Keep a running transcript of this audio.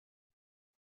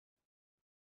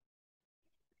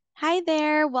Hi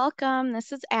there, welcome.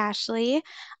 This is Ashley.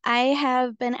 I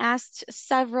have been asked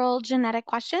several genetic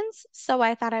questions, so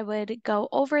I thought I would go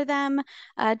over them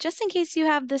just in case you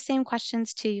have the same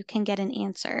questions too, you can get an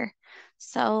answer.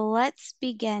 So let's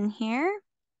begin here.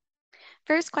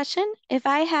 First question, if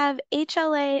I have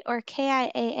HLA or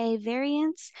KIAA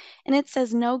variants and it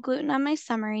says no gluten on my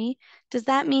summary, does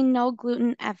that mean no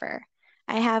gluten ever?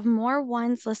 I have more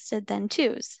ones listed than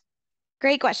twos.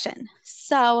 Great question.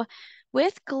 So,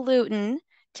 with gluten,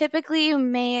 typically you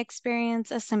may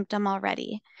experience a symptom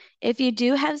already. If you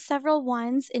do have several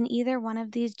ones in either one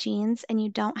of these genes and you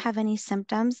don't have any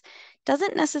symptoms,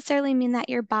 doesn't necessarily mean that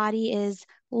your body is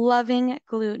loving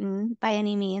gluten by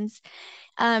any means.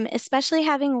 Especially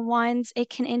having ones, it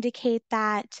can indicate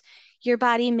that your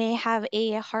body may have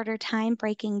a harder time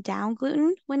breaking down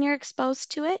gluten when you're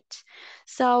exposed to it.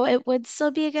 So it would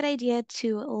still be a good idea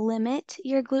to limit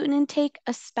your gluten intake,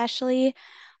 especially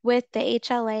with the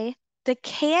HLA. The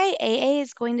KIAA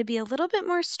is going to be a little bit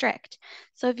more strict.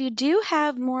 So if you do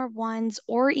have more ones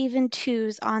or even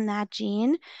twos on that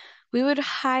gene, we would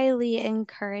highly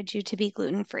encourage you to be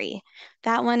gluten-free.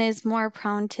 That one is more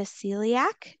prone to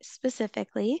celiac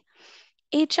specifically.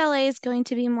 HLA is going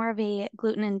to be more of a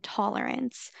gluten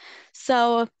intolerance.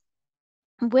 So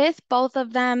with both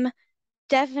of them,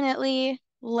 definitely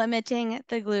limiting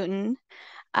the gluten.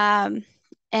 Um,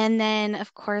 and then,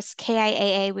 of course,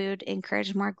 KIAA, we would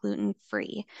encourage more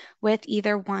gluten-free with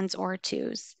either ones or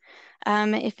twos.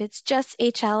 If it's just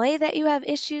HLA that you have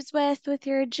issues with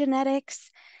your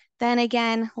genetics, then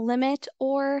again, limit.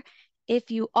 Or if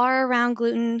you are around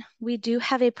gluten, we do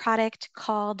have a product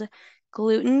called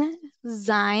Gluten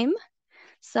Zyme.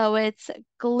 So it's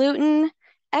gluten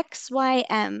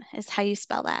XYM is how you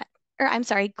spell that. Or I'm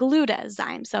sorry,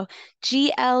 glutazyme. So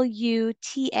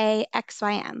GLUTAXYM,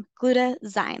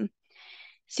 glutazyme.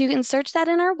 So you can search that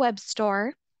in our web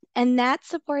store, and that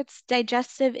supports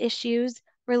digestive issues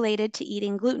related to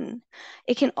eating gluten.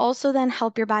 It can also then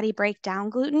help your body break down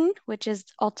gluten, which is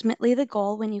ultimately the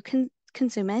goal when you can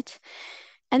consume it.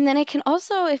 And then it can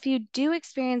also, if you do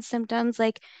experience symptoms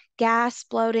like gas,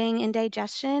 bloating,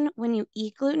 indigestion when you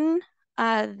eat gluten,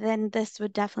 then this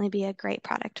would definitely be a great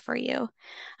product for you.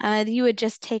 You would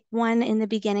just take one in the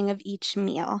beginning of each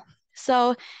meal.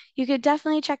 So you could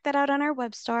definitely check that out on our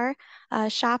web store,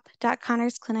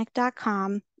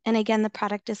 shop.connorsclinic.com. And again, the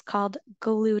product is called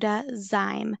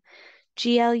Glutazyme,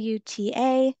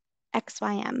 GLUTAXYM.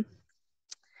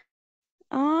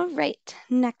 All right,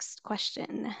 next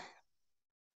question.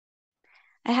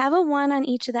 I have a 1 on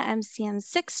each of the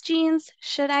MCM6 genes.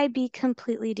 Should I be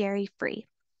completely dairy free?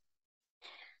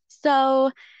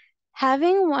 So,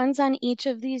 having ones on each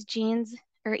of these genes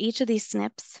or each of these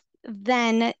SNPs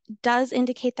then does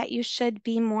indicate that you should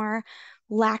be more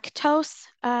lactose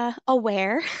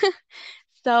aware.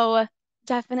 So,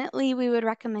 definitely, we would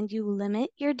recommend you limit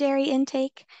your dairy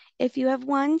intake if you have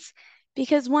ones,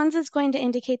 because ones is going to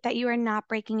indicate that you are not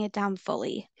breaking it down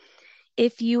fully.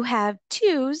 If you have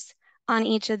twos on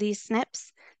each of these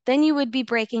SNPs, then you would be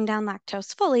breaking down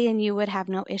lactose fully and you would have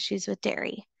no issues with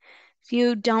dairy. If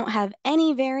you don't have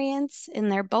any variants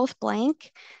and they're both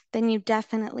blank, then you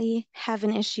definitely have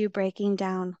an issue breaking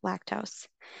down lactose.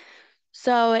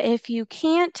 So if you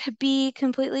can't be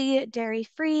completely dairy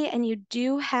free and you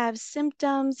do have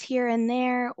symptoms here and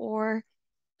there or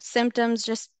symptoms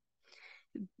just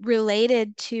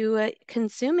related to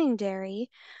consuming dairy,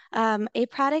 a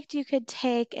product you could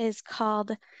take is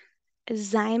called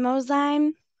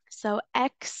Zymozyme. So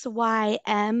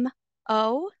XYMOZYME.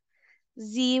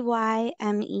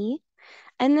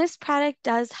 And this product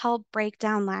does help break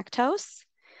down lactose.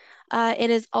 It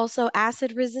is also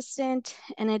acid resistant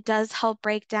and it does help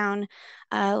break down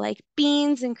like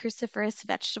beans and cruciferous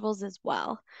vegetables as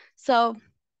well. So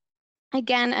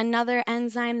again, another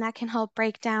enzyme that can help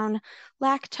break down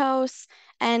lactose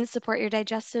and support your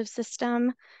digestive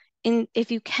system.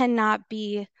 If you cannot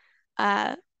be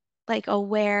uh, like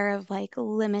aware of like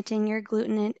limiting your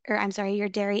or I'm sorry, your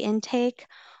dairy intake,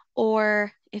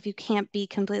 or if you can't be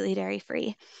completely dairy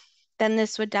free, then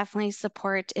this would definitely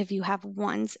support if you have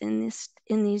ones in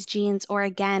these genes, or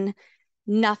again,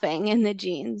 nothing in the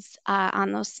genes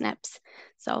on those SNPs.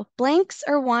 So blanks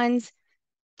or ones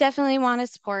definitely want to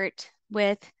support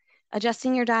with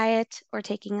adjusting your diet or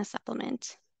taking a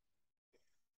supplement.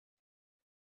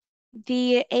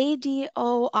 The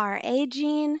ADORA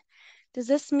gene, does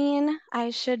this mean I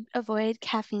should avoid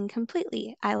caffeine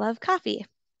completely? I love coffee.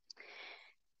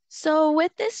 So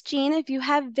with this gene, if you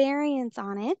have variants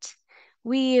on it,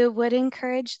 we would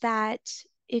encourage that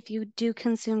if you do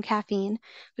consume caffeine,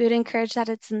 we would encourage that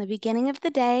it's in the beginning of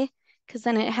the day because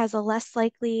then it has a less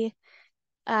likely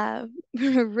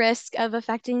risk of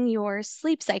affecting your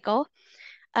sleep cycle.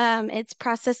 It's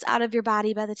processed out of your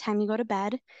body by the time you go to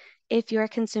bed if you are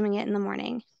consuming it in the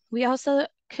morning. We also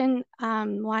can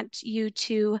want you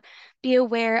to be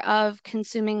aware of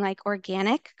consuming like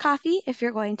organic coffee if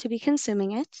you're going to be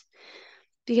consuming it,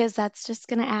 because that's just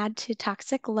going to add to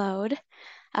toxic load.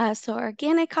 So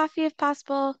organic coffee, if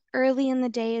possible, early in the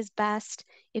day is best.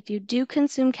 If you do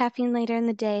consume caffeine later in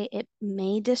the day, it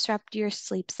may disrupt your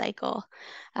sleep cycle,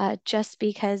 just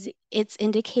because it's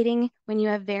indicating when you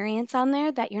have variance on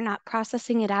there that you're not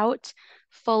processing it out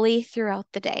fully throughout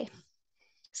the day.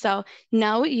 So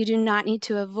no, you do not need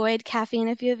to avoid caffeine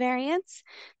if you have variance,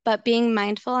 but being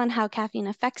mindful on how caffeine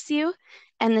affects you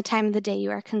and the time of the day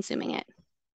you are consuming it.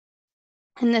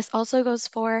 And this also goes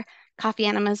for coffee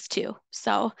enemas too.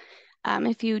 So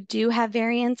if you do have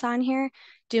variants on here,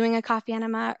 doing a coffee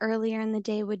enema earlier in the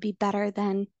day would be better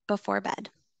than before bed.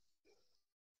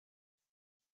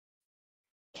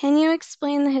 Can you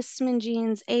explain the histamine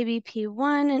genes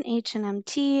ABP1 and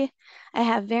HNMT? I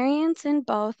have variants in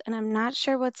both, and I'm not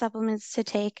sure what supplements to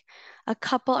take. A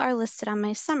couple are listed on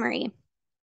my summary.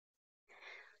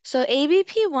 So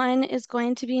ABP1 is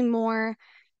going to be more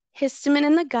histamine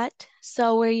in the gut,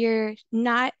 so where you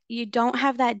don't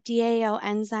have that DAO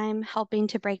enzyme helping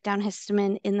to break down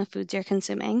histamine in the foods you're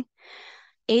consuming.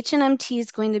 HNMT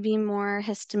is going to be more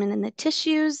histamine in the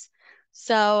tissues,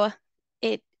 so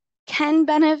it can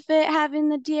benefit having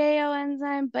the DAO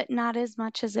enzyme, but not as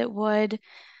much as it would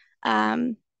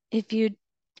if you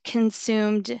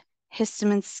consumed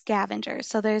histamine scavenger.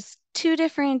 So there's two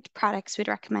different products we'd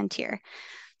recommend here.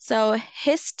 So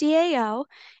HISDAO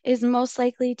is most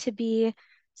likely to be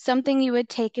something you would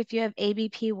take if you have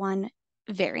ABP1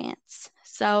 variants.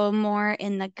 So more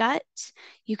in the gut.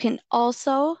 You can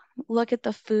also look at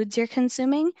the foods you're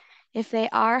consuming. If they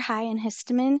are high in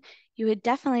histamine, you would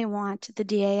definitely want the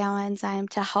DAO enzyme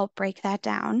to help break that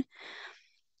down.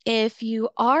 If you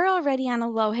are already on a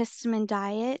low histamine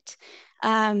diet,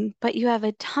 but you have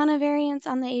a ton of variants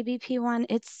on the ABP1,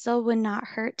 it still would not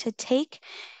hurt to take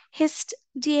Hist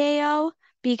DAO,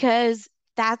 because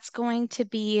that's going to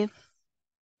be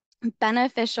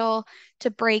beneficial to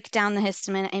break down the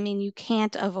histamine. I mean, you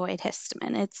can't avoid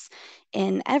histamine, it's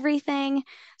in everything.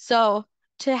 So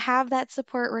to have that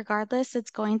support regardless,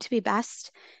 it's going to be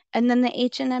best. And then the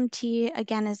HNMT,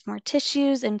 again, is more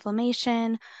tissues,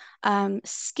 inflammation,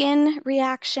 skin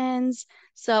reactions.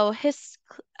 So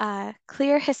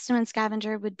clear histamine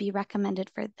scavenger would be recommended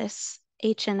for this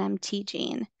HNMT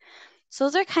gene. So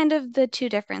those are kind of the two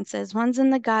differences. One's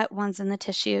in the gut, one's in the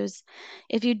tissues.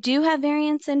 If you do have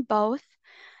variants in both,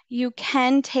 you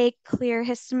can take clear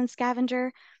histamine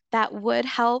scavenger. That would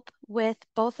help with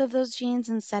both of those genes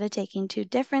instead of taking two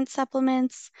different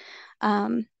supplements.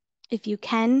 If you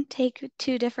can take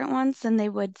two different ones, then they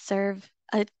would serve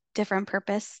a different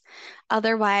purpose.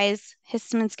 Otherwise,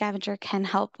 histamine scavenger can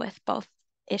help with both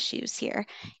issues here.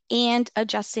 And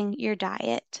adjusting your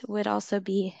diet would also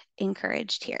be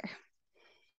encouraged here.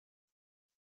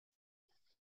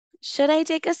 Should I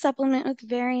take a supplement with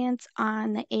variants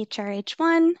on the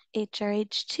HRH1,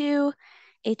 HRH2,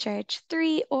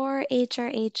 HRH3, or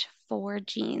HRH4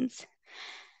 genes?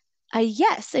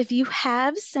 Yes, if you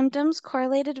have symptoms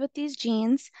correlated with these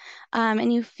genes,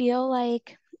 and you feel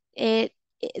like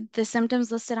the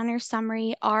symptoms listed on your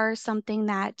summary are something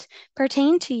that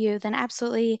pertain to you, then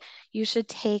absolutely you should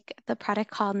take the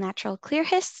product called Natural Clear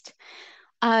Hist.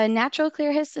 Natural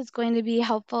Clear Hist is going to be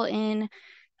helpful in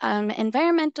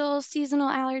environmental, seasonal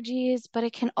allergies, but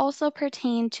it can also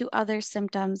pertain to other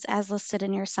symptoms as listed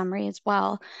in your summary as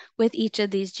well with each of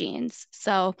these genes.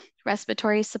 So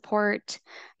respiratory support,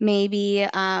 maybe,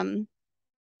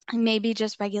 maybe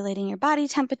just regulating your body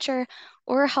temperature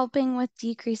or helping with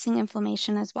decreasing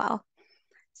inflammation as well.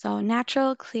 So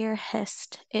Natural Clear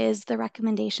Hist is the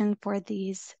recommendation for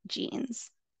these genes.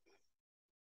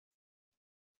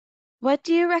 What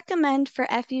do you recommend for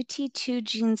FUT2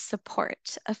 gene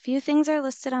support? A few things are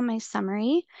listed on my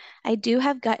summary. I do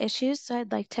have gut issues, so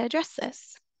I'd like to address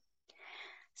this.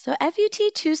 So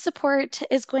FUT2 support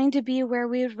is going to be where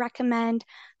we would recommend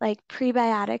like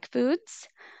prebiotic foods.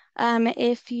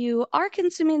 If you are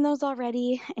consuming those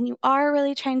already and you are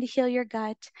really trying to heal your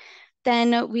gut,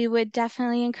 then we would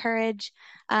definitely encourage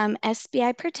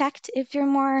SBI Protect if you're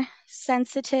more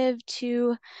sensitive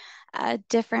to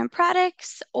different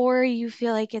products, or you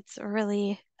feel like it's a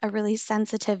really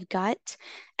sensitive gut.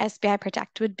 SBI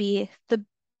Protect would be the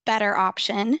better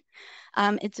option.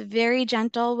 It's very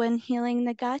gentle when healing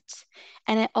the gut,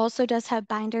 and it also does have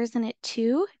binders in it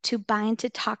too to bind to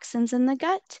toxins in the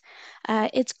gut.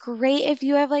 It's great if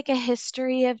you have like a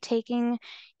history of taking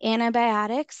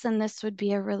antibiotics, and this would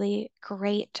be a really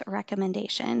great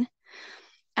recommendation.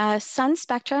 Sun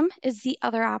Spectrum is the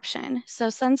other option. So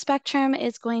Sun Spectrum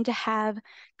is going to have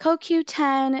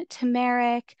CoQ10,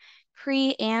 turmeric,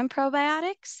 pre and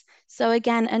probiotics. So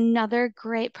again, another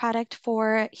great product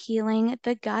for healing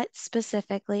the gut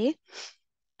specifically.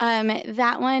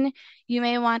 That one you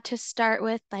may want to start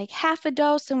with like half a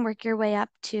dose and work your way up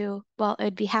to, well, it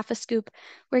would be half a scoop,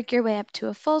 work your way up to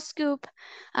a full scoop.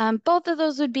 Both of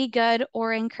those would be good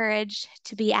or encouraged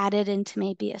to be added into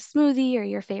maybe a smoothie or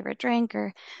your favorite drink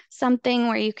or something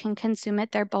where you can consume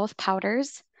it. They're both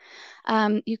powders.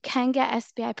 You can get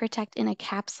SBI Protect in a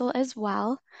capsule as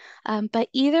well, but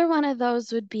either one of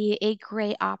those would be a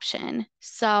great option.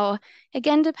 So,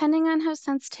 again, depending on how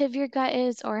sensitive your gut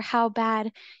is or how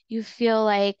bad you feel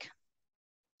like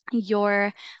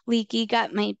your leaky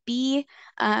gut might be,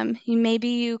 maybe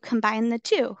you combine the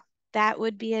two. That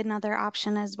would be another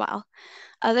option as well.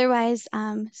 Otherwise,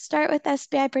 start with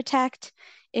SBI Protect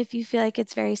if you feel like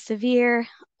it's very severe,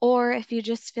 or if you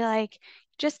just feel like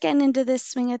just getting into this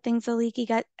swing of things, a leaky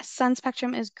gut, Sun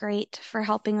Spectrum is great for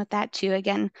helping with that too.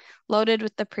 Again, loaded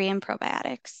with the pre and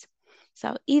probiotics.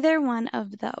 So either one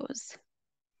of those.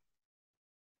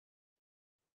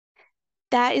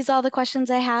 That is all the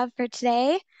questions I have for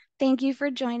today. Thank you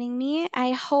for joining me.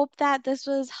 I hope that this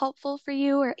was helpful for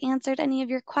you or answered any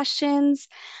of your questions,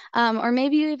 or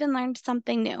maybe you even learned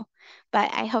something new.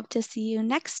 But I hope to see you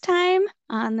next time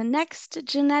on the next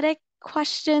genetic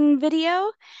question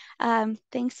video.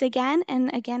 Thanks again.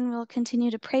 And again, we'll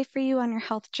continue to pray for you on your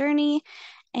health journey,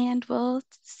 and we'll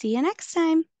see you next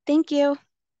time. Thank you.